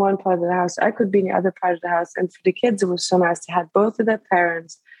be in one part of the house, I could be in the other part of the house. And for the kids, it was so nice to have both of their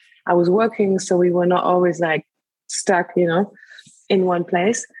parents. I was working, so we were not always like stuck, in one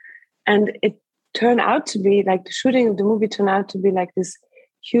place. And it turned out to be like the shooting of the movie turned out to be like this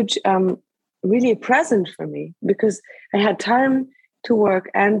huge, really a present for me because I had time to work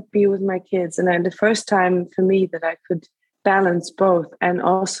and be with my kids. And then the first time for me that I could balance both. And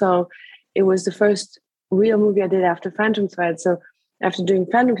also it was the first real movie I did after Phantom Thread. So after doing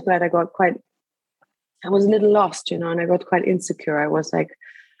Phantom Thread, I was a little lost, and I got quite insecure. I was like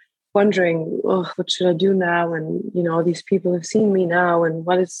wondering, what should I do now? And, all these people have seen me now and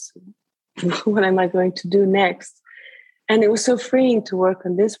what am I going to do next? And it was so freeing to work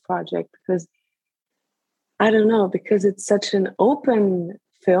on this project because I don't know, because it's such an open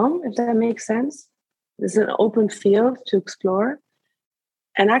film, if that makes sense. It's an open field to explore.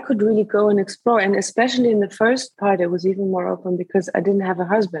 And I could really go and explore. And especially in the first part, it was even more open because I didn't have a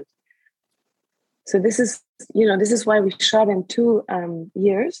husband. So this is why we shot in 2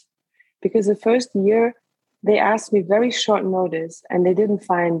 years, because the first year they asked me very short notice and they didn't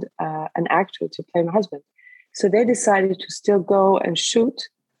find an actor to play my husband. So they decided to still go and shoot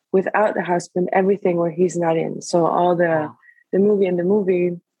without the husband, everything where he's not in. So all the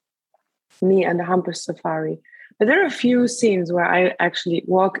movie, me and the Hamper Safari. But there are a few scenes where I actually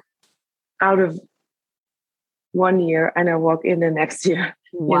walk out of one year and I walk in the next year.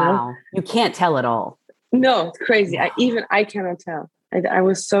 Wow. You can't tell at all. No, it's crazy. I cannot tell. I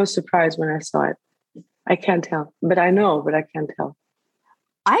was so surprised when I saw it. I can't tell, but I know, but I can't tell.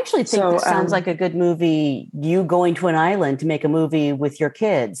 I actually think this sounds like a good movie, you going to an island to make a movie with your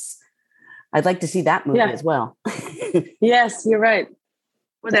kids. I'd like to see that movie as well. Yes, you're right.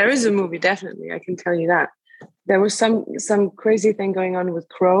 Well, there is a movie, definitely. I can tell you that. There was some crazy thing going on with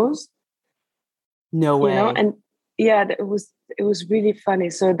crows. No way. And yeah, it was really funny.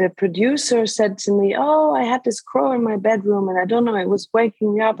 So the producer said to me, I had this crow in my bedroom and I don't know, it was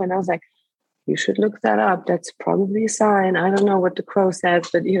waking me up. And I was like, you should look that up. That's probably a sign. I don't know what the crow says,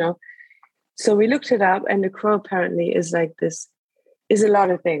 but so we looked it up, and the crow apparently is like this, is a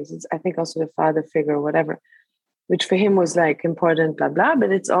lot of things. It's, I think, also the father figure or whatever, which for him was like important, blah, blah.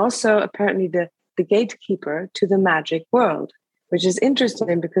 But it's also apparently the gatekeeper to the magic world, which is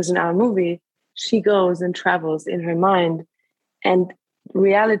interesting because in our movie, she goes and travels in her mind and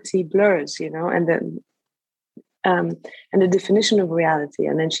reality blurs, and the definition of reality.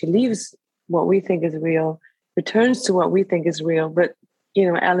 And then she leaves what we think is real, returns to what we think is real, but,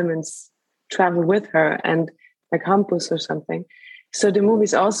 elements travel with her, and like Hampus or something. So the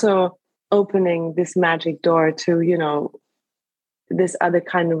movie's also opening this magic door to, this other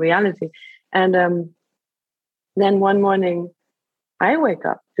kind of reality. And then one morning I wake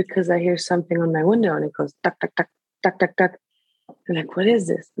up because I hear something on my window and it goes, tuck, tuck, tuck, tuck, tuck, tuck. I'm like, what is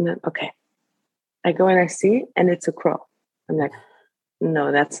this? And then, okay. I go and I see, and it's a crow. I'm like,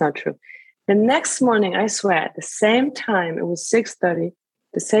 no, that's not true. The next morning, I swear, at the same time, it was 6:30,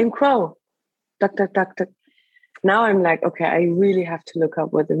 the same crow. Tuck, tuck, tuck, tuck. Now I'm like, okay, I really have to look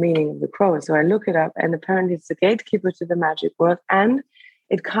up what the meaning of the crow is. So I look it up, and apparently it's the gatekeeper to the magic world. And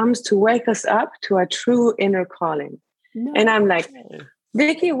it comes to wake us up to our true inner calling. No. And I'm like,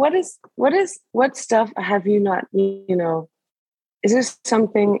 Vicky, what stuff have you not, is there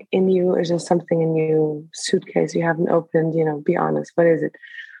something in you? Is there something in your suitcase you haven't opened? Be honest. What is it?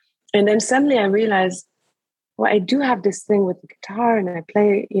 And then suddenly I realized, well, I do have this thing with the guitar and I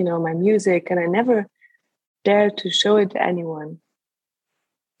play, my music, and I never dare to show it to anyone.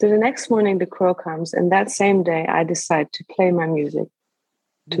 So the next morning the crow comes, and that same day I decide to play my music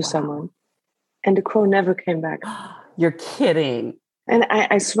to someone. And the crow never came back. You're kidding. And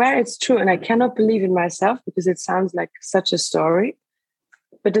I swear it's true. And I cannot believe in myself because it sounds like such a story.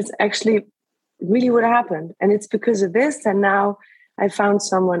 But it's actually really what happened. And it's because of this. And now I found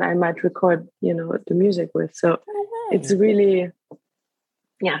someone I might record, the music with. So it's really,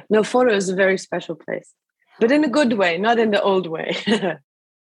 Foro is a very special place. But in a good way, not in the old way.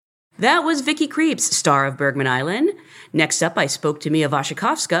 That was Vicky Krieps, star of Bergman Island. Next up, I spoke to Mia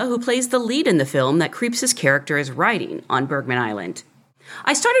Wasikowska, who plays the lead in the film that Krieps' character is writing on Bergman Island.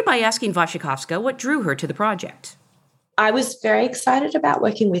 I started by asking Wasikowska what drew her to the project. I was very excited about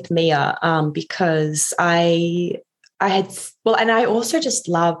working with Mia because I also just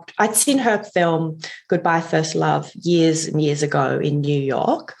loved, I'd seen her film Goodbye First Love years and years ago in New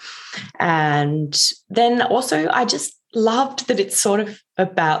York. And then also I just loved that it's sort of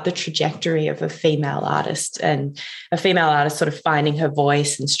about the trajectory of a female artist, and a female artist sort of finding her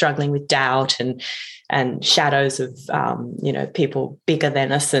voice and struggling with doubt and shadows of people bigger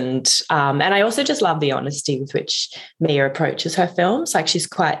than us, and I also just love the honesty with which Mia approaches her films. Like, she's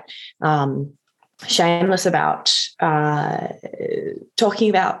quite shameless about talking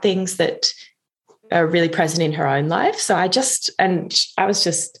about things that are really present in her own life. So I was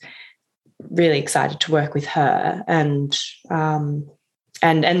just really excited to work with her, and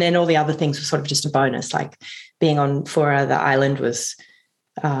then all the other things were sort of just a bonus. Like being on For the Island was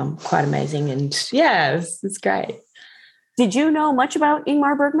quite amazing, and it's great. Did you know much about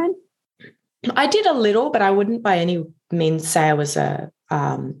Ingmar Bergman? I did a little, but I wouldn't by any means say I was a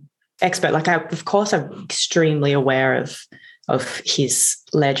expert. Like, of course, I'm extremely aware of his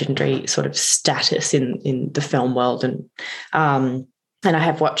legendary sort of status in the film world, and I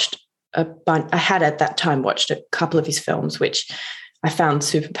have watched a bunch. I had at that time watched a couple of his films, which I found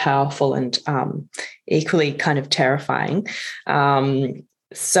super powerful and equally kind of terrifying. I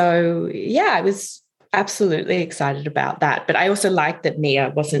was absolutely excited about that. But I also liked that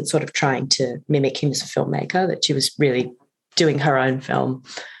Mia wasn't sort of trying to mimic him as a filmmaker, that she was really doing her own film.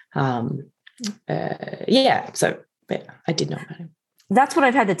 I did know about him. That's what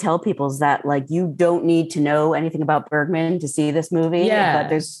I've had to tell people, is that, like, you don't need to know anything about Bergman to see this movie. Yeah. But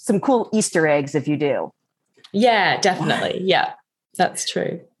there's some cool Easter eggs if you do. Yeah, definitely. Yeah, that's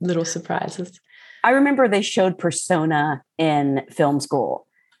true. Little surprises. I remember they showed Persona in film school,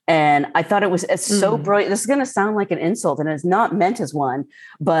 and I thought it was so brilliant. This is going to sound like an insult, and it's not meant as one,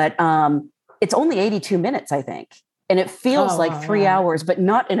 but it's only 82 minutes, I think. And it feels like 3 hours, but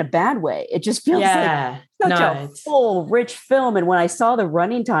not in a bad way. It just feels like such a full, rich film. And when I saw the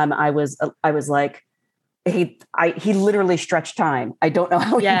running time, I was like, he literally stretched time. I don't know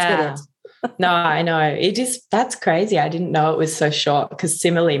how he did it. No, I know. That's crazy. I didn't know it was so short, because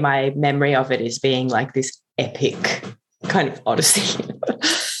similarly, my memory of it is being like this epic kind of odyssey.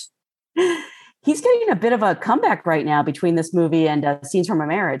 He's getting a bit of a comeback right now between this movie and Scenes from a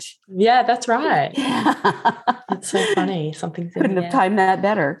Marriage. Yeah, that's right. It's so funny. Couldn't have timed that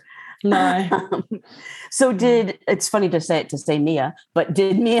better. No. So it's funny to say Mia, but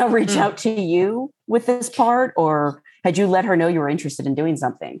did Mia reach out to you with this part, or had you let her know you were interested in doing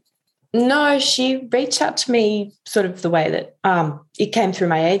something? No, she reached out to me sort of the way that it came through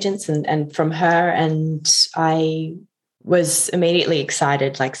my agents and from her, and I was immediately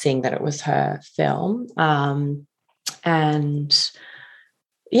excited, like seeing that it was her film. And then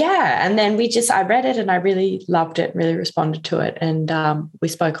I read it and I really loved it, really responded to it. And we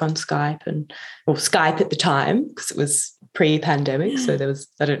spoke on Skype Skype at the time, because it was pre-pandemic. So there was,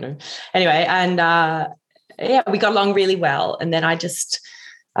 I don't know. Anyway, and we got along really well. And then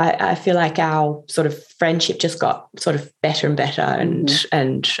I feel like our sort of friendship just got sort of better and better. And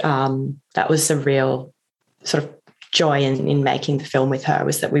that was a real sort of joy in making the film with her,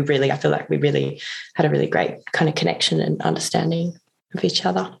 was that I feel like we really had a really great kind of connection and understanding of each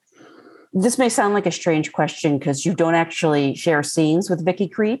other. This may sound like a strange question, because you don't actually share scenes with Vicky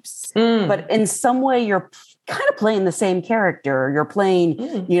Krieps, but in some way you're kind of playing the same character. You're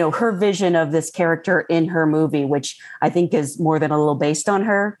playing, her vision of this character in her movie, which I think is more than a little based on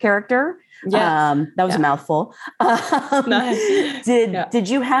her character. Yeah. That was a mouthful. Did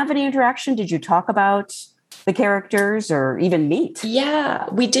you have any interaction? Did you talk about the characters or even meet? Yeah,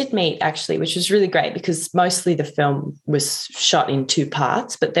 we did meet actually, which was really great because mostly the film was shot in 2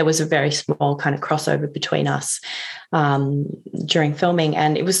 parts, but there was a very small kind of crossover between us during filming.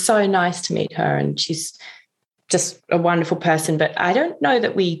 And it was so nice to meet her, and she's just a wonderful person. But I don't know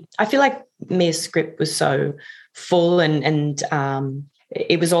that I feel like Mia's script was so full and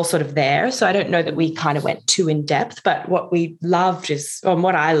it was all sort of there. So I don't know that we kind of went too in depth, but what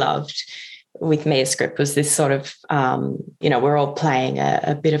I loved with Mia's script was this sort of, we're all playing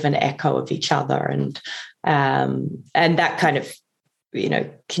a bit of an echo of each other. And that kind of,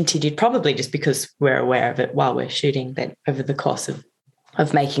 continued probably just because we're aware of it while we're shooting, but over the course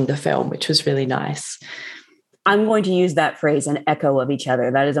of making the film, which was really nice. I'm going to use that phrase, an echo of each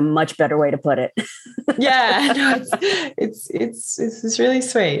other. That is a much better way to put it. Yeah, no, it's really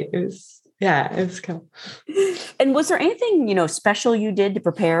sweet. It was cool. And was there anything, special you did to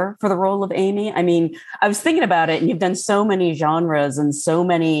prepare for the role of Amy? I mean, I was thinking about it, and you've done so many genres and so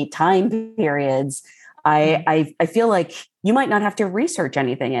many time periods. I feel like you might not have to research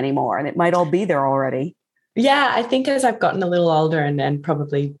anything anymore, and it might all be there already. Yeah, I think as I've gotten a little older and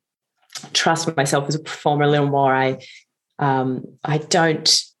probably trust myself as a performer a little more, I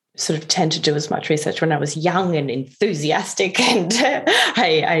don't sort of tend to do as much research. When I was young and enthusiastic, and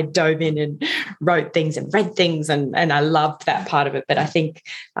I dove in and wrote things and read things, and I loved that part of it. But I think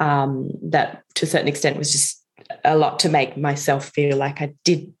that to a certain extent was just a lot to make myself feel like I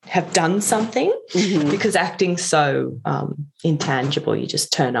did have done something, because acting's so intangible. You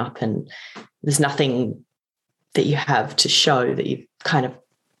just turn up and there's nothing that you have to show that you've kind of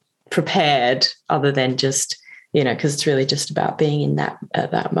prepared other than just, because it's really just about being in that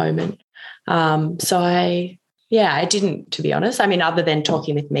at that moment. So I didn't, to be honest. I mean, other than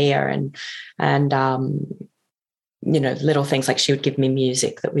talking with Mia and little things like she would give me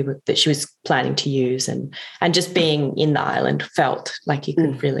music that she was planning to use, and just being in the island felt like you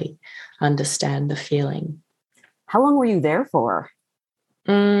could really understand the feeling. How long were you there for?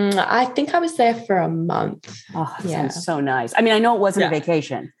 I think I was there for a month. Oh, that sounds so nice. I mean, I know it wasn't a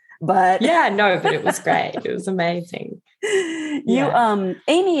vacation, but but it was great. It was amazing.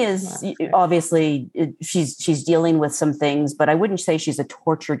 Amy is obviously she's dealing with some things, but I wouldn't say she's a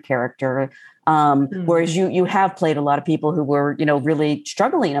tortured character. Whereas you have played a lot of people who were, really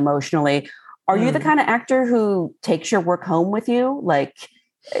struggling emotionally. Are you the kind of actor who takes your work home with you? Like,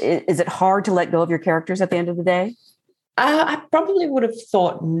 is it hard to let go of your characters at the end of the day? I probably would have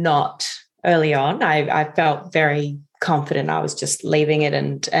thought not early on. I felt very confident I was just leaving it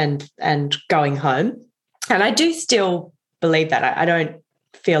and going home. And I do still believe that. I don't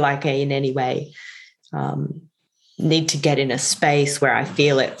feel like I in any way need to get in a space where I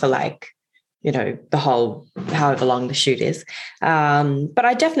feel it for the whole, however long the shoot is. But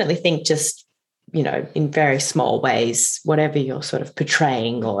I definitely think just, in very small ways, whatever you're sort of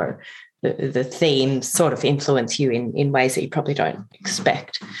portraying or the themes sort of influence you in ways that you probably don't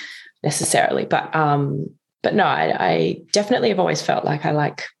expect necessarily. But no, I definitely have always felt like I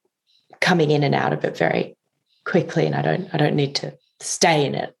like coming in and out of it very quickly, and I don't need to stay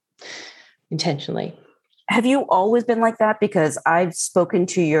in it intentionally. Have you always been like that? Because I've spoken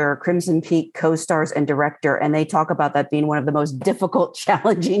to your Crimson Peak co-stars and director, and they talk about that being one of the most difficult,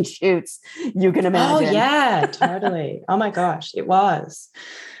 challenging shoots you can imagine. Oh, yeah, totally. Oh, my gosh, it was.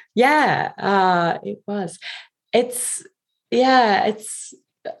 Yeah, it was.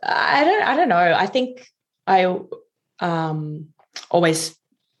 I don't know. I think I've always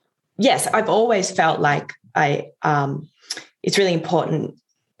felt like it's really important,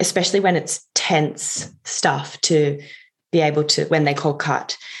 especially when it's tense stuff, to be able to, when they call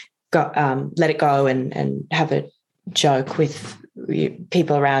cut, let it go and have a joke with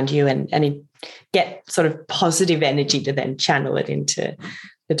people around you and get sort of positive energy to then channel it into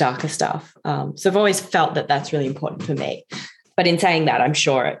the darker stuff. So I've always felt that that's really important for me. But in saying that, I'm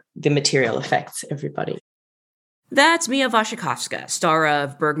sure the material affects everybody. That's Mia Wasikowska, star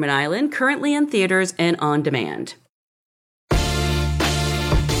of Bergman Island, currently in theaters and on demand.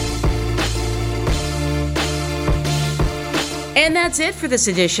 And that's it for this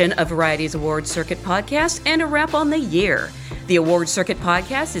edition of Variety's Awards Circuit podcast, and a wrap on the year. The Awards Circuit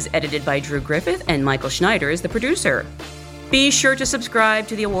podcast is edited by Drew Griffith, and Michael Schneider is the producer. Be sure to subscribe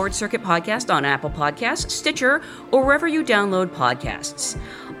to the Awards Circuit podcast on Apple Podcasts, Stitcher, or wherever you download podcasts.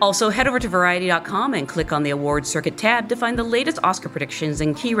 Also, head over to Variety.com and click on the Awards Circuit tab to find the latest Oscar predictions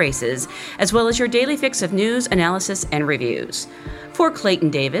and key races, as well as your daily fix of news, analysis, and reviews. For Clayton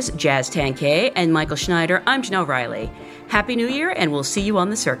Davis, Jazz Tankay, and Michael Schneider, I'm Janelle Riley. Happy New Year, and we'll see you on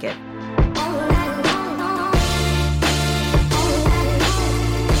the circuit.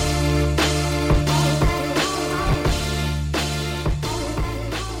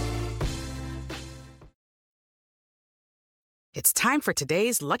 It's time for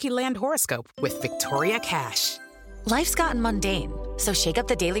today's Lucky Land horoscope with Victoria Cash. Life's gotten mundane, so shake up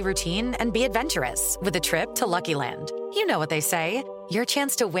the daily routine and be adventurous with a trip to Lucky Land. You know what they say, your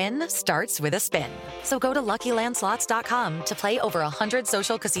chance to win starts with a spin. So go to LuckyLandSlots.com to play over 100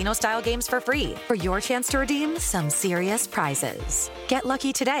 social casino-style games for free for your chance to redeem some serious prizes. Get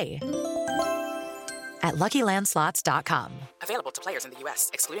lucky today at LuckyLandSlots.com. Available to players in the U.S.,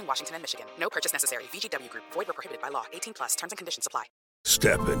 excluding Washington and Michigan. No purchase necessary. VGW Group. Void where prohibited by law. 18+. Terms and conditions apply.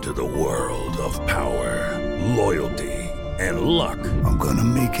 Step into the world of power, loyalty, and luck. I'm gonna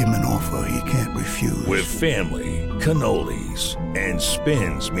make him an offer he can't refuse. With family, cannolis, and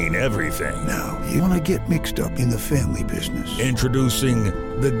spins mean everything. Now, you wanna get mixed up in the family business. Introducing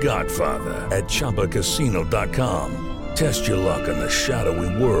The Godfather at ChumbaCasino.com. Test your luck in the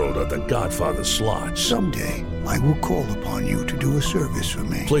shadowy world of The Godfather slot. Someday, I will call upon you to do a service for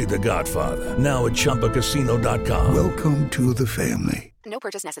me. Play The Godfather, now at ChumbaCasino.com. Welcome to the family. No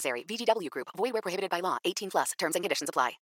purchase necessary. VGW Group. Void where prohibited by law. 18+. Terms and conditions apply.